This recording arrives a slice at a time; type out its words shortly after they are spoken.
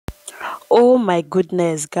Oh my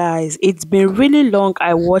goodness, guys. It's been really long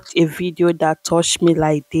I watched a video that touched me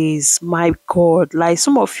like this. My God. Like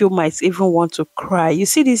some of you might even want to cry. You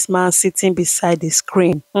see this man sitting beside the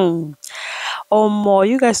screen. Or more,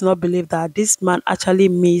 you guys not believe that this man actually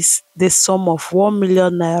missed the sum of 1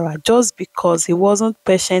 million naira just because he wasn't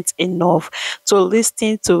patient enough to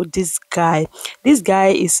listen to this guy. This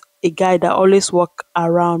guy is a guy that always walk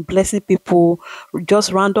around blessing people,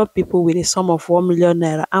 just random people with a sum of 1 million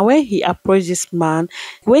naira. And when he approached this man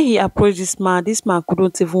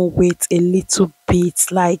couldn't even wait a little bit,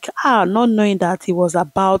 like not knowing that he was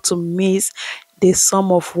about to miss the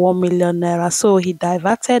sum of 1 million naira. So he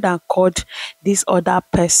diverted and called this other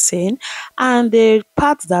person. And the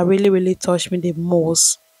part that really touched me the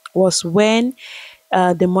most was when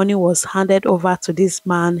the money was handed over to this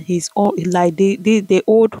man. His own, like the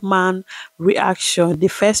old man reaction, the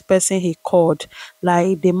first person he called,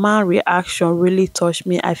 like the man reaction really touched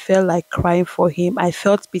me. I felt like crying for him. I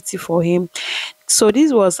felt pity for him. So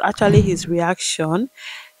this was actually his reaction.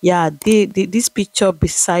 Yeah, this picture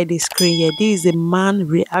beside the screen here, this is a man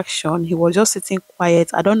reaction. He was just sitting quiet.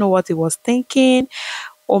 I don't know what he was thinking.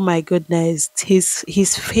 Oh my goodness,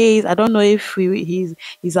 his face, I don't know if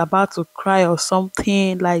he's about to cry or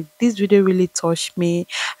something. Like this video really touched me.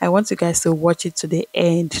 I want you guys to watch it to the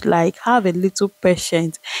end. Like have a little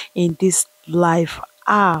patience in this life.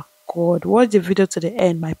 God, watch the video to the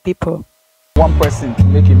end, my people. One person to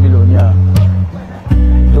make a millionaire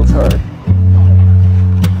looks hard.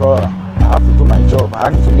 But I have to do my job. I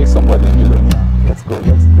need to make somebody a millionaire. Let's go.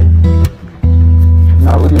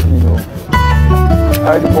 Now good evening, I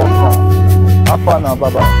already walk from. How far now,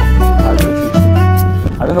 Baba?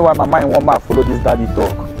 I don't know why my mind won't follow this daddy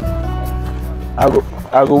talk.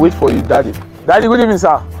 I go wait for you, daddy. Daddy, good evening,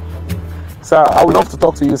 sir. Sir, I would love to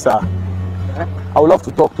talk to you, sir. I would love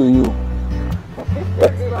to talk to you.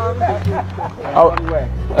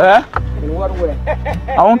 In what way?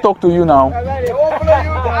 I won't talk to you now.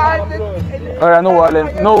 Alright,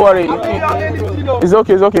 no worry. It's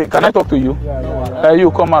okay. Can I talk to you? You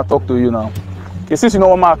come out, talk to you now. Okay, since you know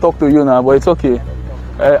what I talk to you now, but it's okay.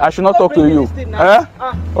 I should not talk to you.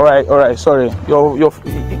 Alright, sorry.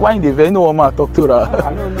 Why in the very know what I talk to her?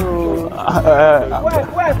 I don't know.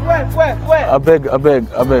 Where? I beg.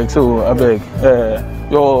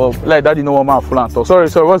 Your like daddy know what I full and talk. Sorry,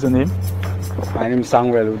 what's your name? My name is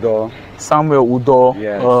Samuel Udo. Samuel Udo.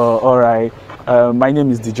 Yes. Alright. My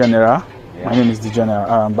name is the General. Yeah. My name is the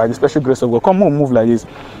General. By the special grace of God, come on, move like this.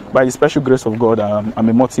 By the special grace of God, I'm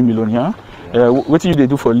a multi-millionaire. What do you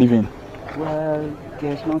do for a living? Well,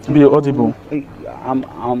 there's nothing. Be audible.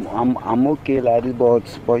 I'm okay like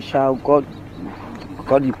this, but shall God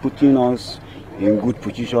is putting us in good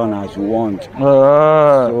position as you want.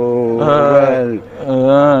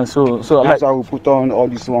 So that's why we put on all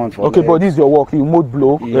this one for. Okay, but this is your work. You mold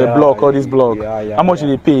block, all this block. Yeah. How much do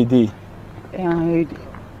they pay a day?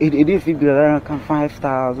 It is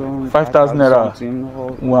 5,000. 5,000 naira.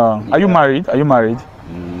 Wow. Are you married?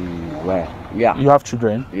 Well, yeah. You have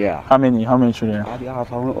children? Yeah. How many children? I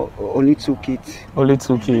have only 2 kids. Only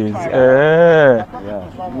 2 kids. Yeah.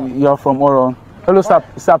 You are from Oron. Hello, sir.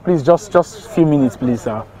 Sir, please, just few minutes, please,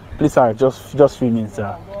 sir. Please, sir, just few minutes,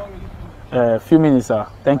 sir. Few minutes, sir.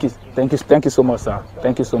 Thank you so much, sir.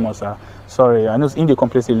 Thank you so much, sir. Sorry, I know in the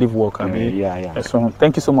complex they leave work. Yeah. So,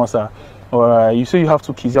 thank you so much, sir. You say you have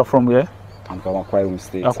 2 kids. You're from where? I'm from Akwa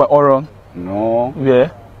State. Akwa Oron? No.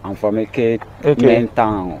 Where? I'm from main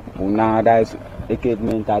town. Una, that's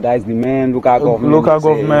main town. That's the main local government. Local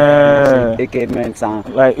government. Main town.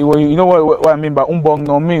 Like you know what I mean by umbong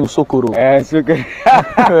no me usokoro. It's okay.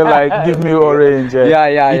 Like give me orange. Yeah.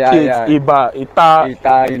 Ita.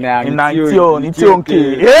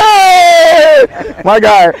 Inantionke. Yeah. My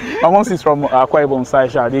guy. My mom is from Akwa Ibom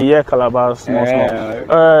side. They hear Calabar small.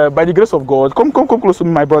 By the grace of God, come close to me,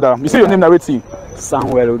 my brother. You say your name now, waiting.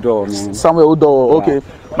 Samuel Udo, man. Samuel Udo. Okay.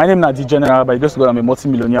 My name is the General. By the grace of God, I'm a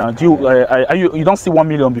multi-millionaire. Do you don't see 1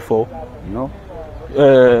 million before? No.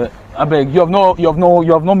 I beg, you have not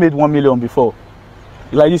made 1 million before.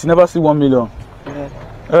 Like this, you never see 1 million.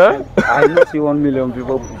 I not see 1 million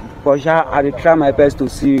before, but I try my best to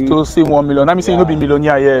see. To see 1 million. That means you not be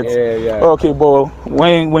millionaire yet. Yeah. Okay, but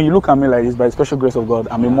when you look at me like this, by the special grace of God,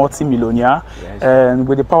 I'm a multi-millionaire, and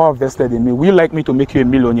with the power of vested in me, will you like me to make you a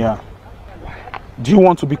millionaire? Do you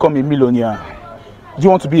want to become a millionaire? Do you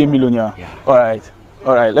want to be a millionaire? Yeah. All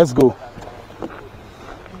right, let's go.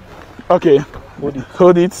 Okay,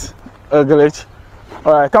 hold it, glitch.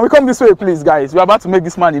 All right, can we come this way, please, guys? We're about to make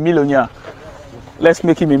this man a millionaire. Let's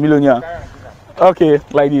make him a millionaire. Okay,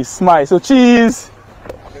 like this, smile. So cheese.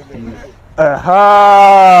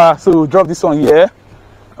 So drop this one here.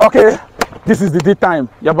 Okay, this is the daytime.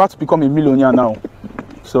 You're about to become a millionaire now.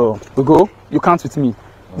 So we go. You count with me.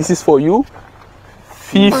 This is for you.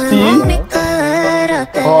 50,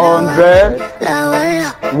 100,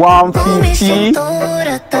 150,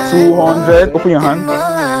 200. Open your hand.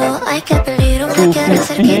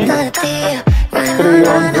 250,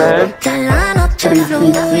 300,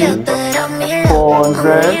 350,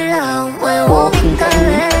 400,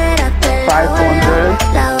 450, 500,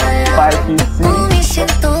 550,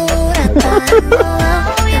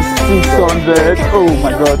 600. Oh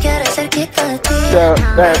my God. 650,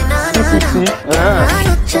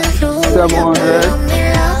 700,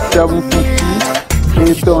 750,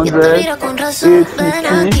 800,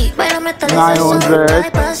 850,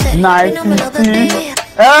 900, 950,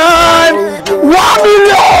 and 1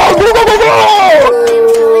 million! Go, go, go, go!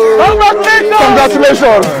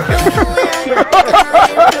 Congratulations!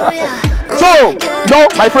 So, no,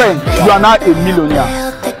 my friend, you are now a millionaire.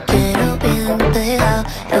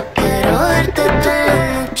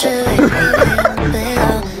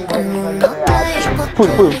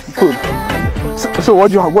 Pull. So what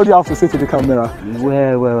do you have to say to the camera?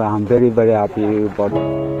 Well, I'm very, very happy, but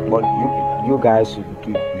you guys you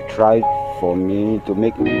tried for me to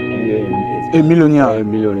make me a millionaire. A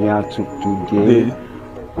millionaire today.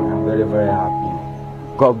 I'm very, very happy.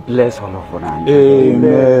 God bless all of us.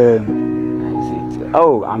 Amen.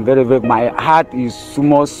 Oh, I'm very, very. My heart is so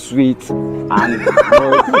much sweet and.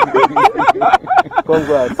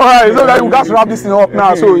 Congrats. All right, so that we got to wrap this thing up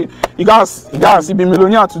now. So you guys be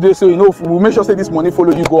millionaire today. So we'll make sure say this money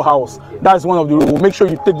follow you go house. That's one of the rules. We'll make sure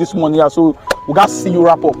you take this money out. So we got to see you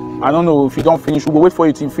wrap up. I don't know if you don't finish. We'll wait for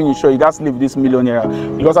you to finish. So you got to leave this millionaire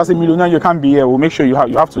because as a millionaire you can't be here. We'll make sure you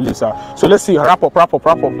have to leave, sir. So let's see. Wrap up.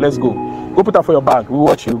 Let's go. Go put that for your bag. We'll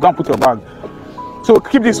watch you. Go and put your bag. So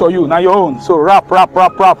keep this for you. Now your own. So wrap.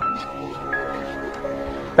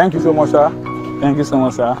 Thank you so much, sir. Thank you so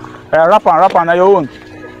much, sir. Wrap now your own.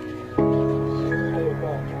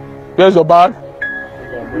 Here's your bag.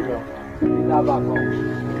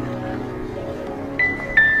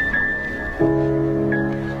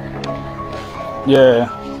 Yeah.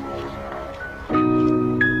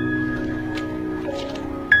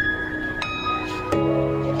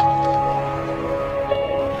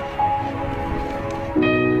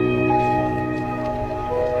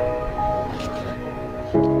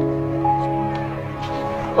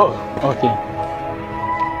 Oh, okay.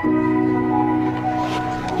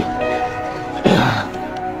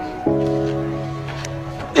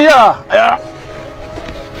 Yeah.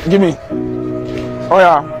 Give me. Oh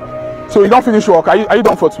yeah. So you don't finish work? Are you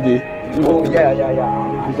done for today? Oh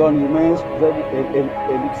yeah. I'm done. You mean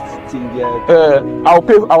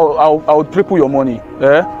I'll triple your money.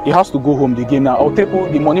 He has to go home the game now. I'll triple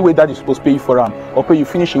the money where Dad is supposed to pay you for him. I'll pay you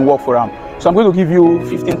finishing work for him. So I'm going to give you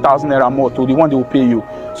 15,000 naira more to the one they will pay you.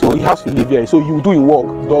 So he has to live here. So you do in work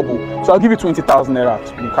double. So I'll give you 20,000 naira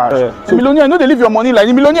in cash. So millionaire, know they leave your money like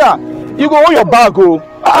the millionaire. You go on your bag, oh.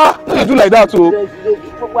 You do like that, oh.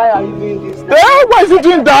 why are you doing this? Why is he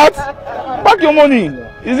doing that? Back your money.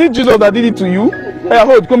 Is it Jesus that did it to you? Hey,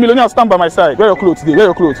 hold, come millionaire, stand by my side. Wear your clothes today, wear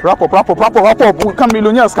your clothes. Wrap up. Come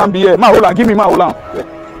millionaires can be here. Ma, hold on, give me ma, hold on.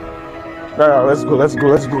 Yeah, let's go. Lose.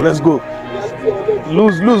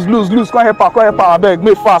 Come here, I beg.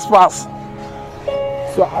 Make fast.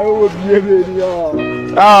 So I will be a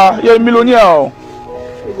millionaire. You're a millionaire. I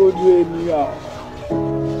will do a millionaire.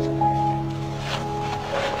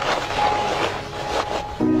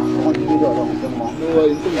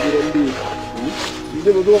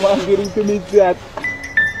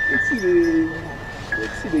 Let's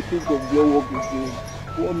see the think of your work with you.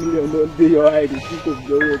 1 million don't pay your eye, the think of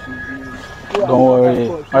your work with you. Don't worry.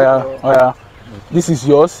 Oh yeah. This is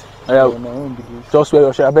yours. Just wear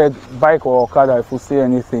your shirt. I beg, bike or car if you say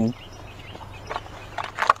anything.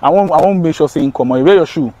 I won't make sure saying come on. Wear your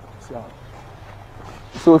shoe.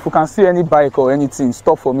 So if you can see any bike or anything,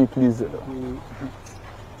 stop for me, please.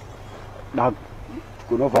 No,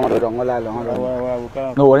 we're going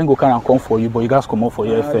to come for you, but you guys come up for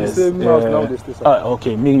here first.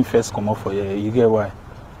 Okay, me first come up for here. You get why?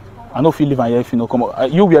 I know if you live here, if you know, come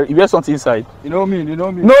up. You wear something inside. You know me. No,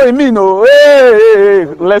 me no. Hey.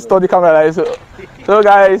 Let's start the camera. So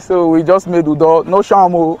guys, so we just made Udo. No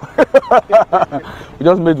shamo. We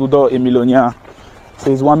just made Udo a millionaire.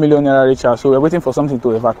 So he's 1 million naira richer. So we're waiting for something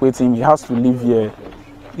to evacuate him. He has to live here.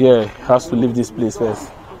 Yeah, he has to leave this place first.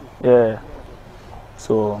 Yeah.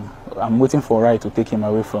 So I'm waiting for Rai to take him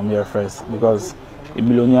away from here first because a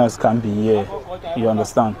millionaire can't be here. You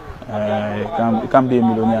understand? You can't be a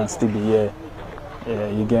millionaire and still be here. Yeah,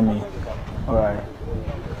 you get me? All right.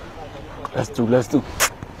 Let's do.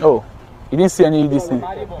 Oh, You didn't see any of this thing?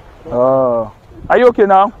 Oh. Are you okay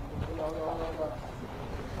now?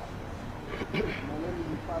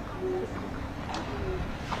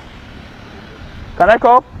 Can I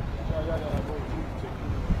come?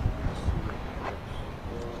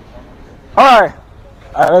 Alright.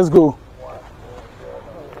 Alright, let's go.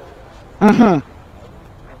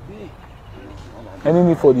 Any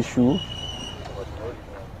need for the shoe?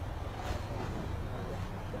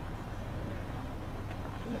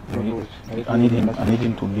 I need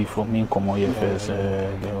him to leave for me. Come on here first.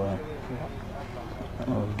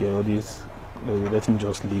 Get all this. Let him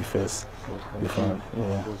just leave first. Before,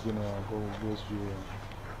 yeah.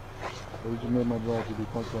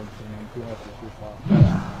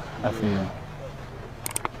 I feel.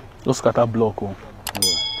 Just scatter block. Oh.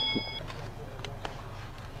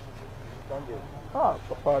 Ah,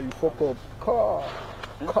 Papa, you fuck up. Car.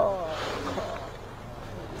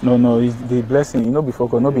 No, it's the blessing. You know, before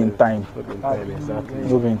God, not be in time. Exactly.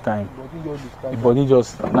 No be in time. But he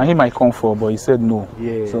just, now he might come for, but he said no.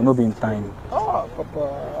 Yeah. So no be in time. Ah,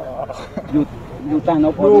 Papa. You turn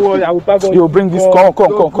up. No worry, I will pack on. You bring this.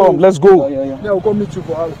 Come. Let's go. Yeah. I will come meet you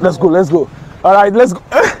for house. Let's go. All right, let's go.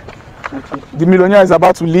 The millionaire is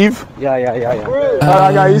about to leave. Yeah. All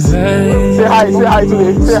right, guys. Say hi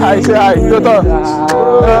today. Say hi. Your turn.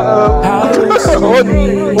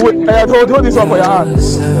 Hold this one for your hand.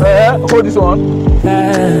 Hold this one.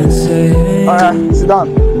 All right, sit down.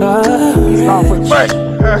 Sit down for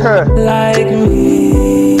like me.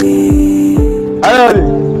 Are you ready?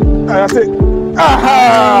 I say,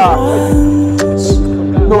 aha!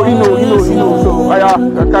 No, he knows. So, carry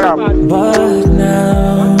on. But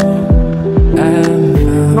now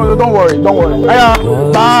no, don't worry.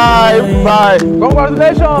 Bye.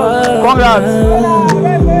 Congratulations. Congrats.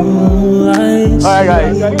 Alright,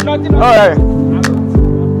 guys. Alright.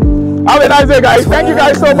 Have a nice day, guys. Thank you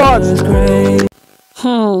guys so much.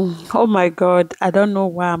 Oh my God. I don't know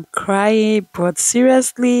why I'm crying, but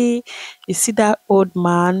seriously, you see that old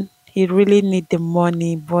man? He really need the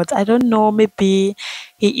money, but I don't know, maybe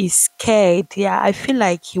he is scared. Yeah, I feel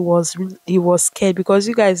like he was scared, because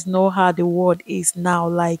you guys know how the world is now.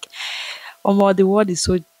 Like, the world is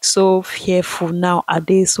so fearful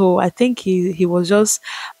nowadays. So I think he was just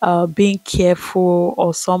being careful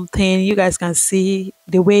or something. You guys can see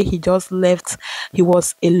the way he just left. He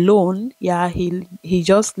was alone. Yeah, he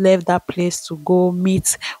just left that place to go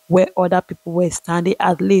meet where other people were standing.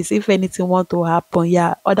 At least if anything want to happen,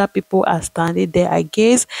 yeah, other people are standing there. I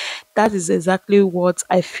guess that is exactly what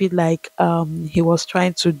I feel like he was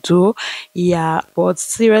trying to do. Yeah, but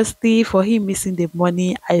seriously, for him missing the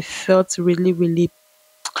money, I felt really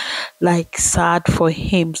like sad for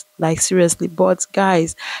him, like seriously. But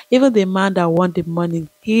guys, even the man that want the money,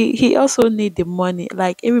 he also need the money.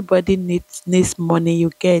 Like, everybody needs money, you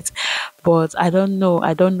get. But I don't know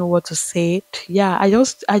what to say. Yeah, I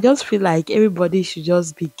just feel like everybody should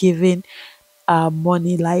just be giving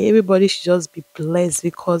money. Like, everybody should just be blessed,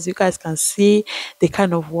 because you guys can see the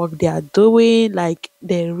kind of work they are doing. Like,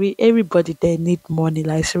 everybody, they need money,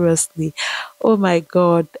 like seriously. Oh my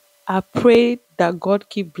God, I pray that God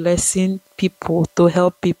keep blessing people to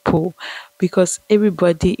help people, because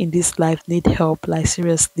everybody in this life need help, like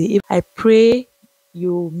seriously. If I pray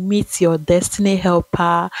you meet your destiny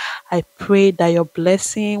helper. I pray that your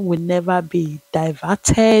blessing will never be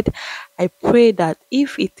diverted. I pray that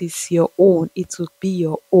if it is your own, it will be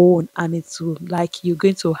your own, and it will, like, you're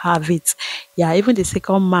going to have it. Yeah, even the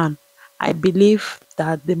second man, I believe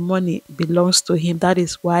that the money belongs to him. That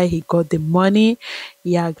is why he got the money.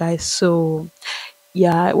 Yeah, guys. So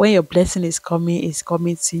yeah, when your blessing is coming, it's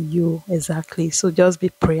coming to you. Exactly. So just be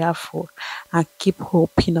prayerful and keep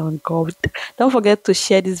hoping on God. Don't forget to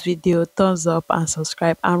share this video, thumbs up and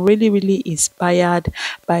subscribe. I'm really inspired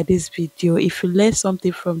by this video. If you learned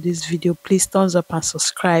something from this video, please thumbs up and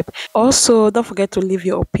subscribe. Also, don't forget to leave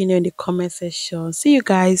your opinion in the comment section. See you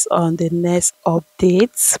guys on the next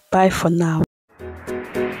updates. Bye for now.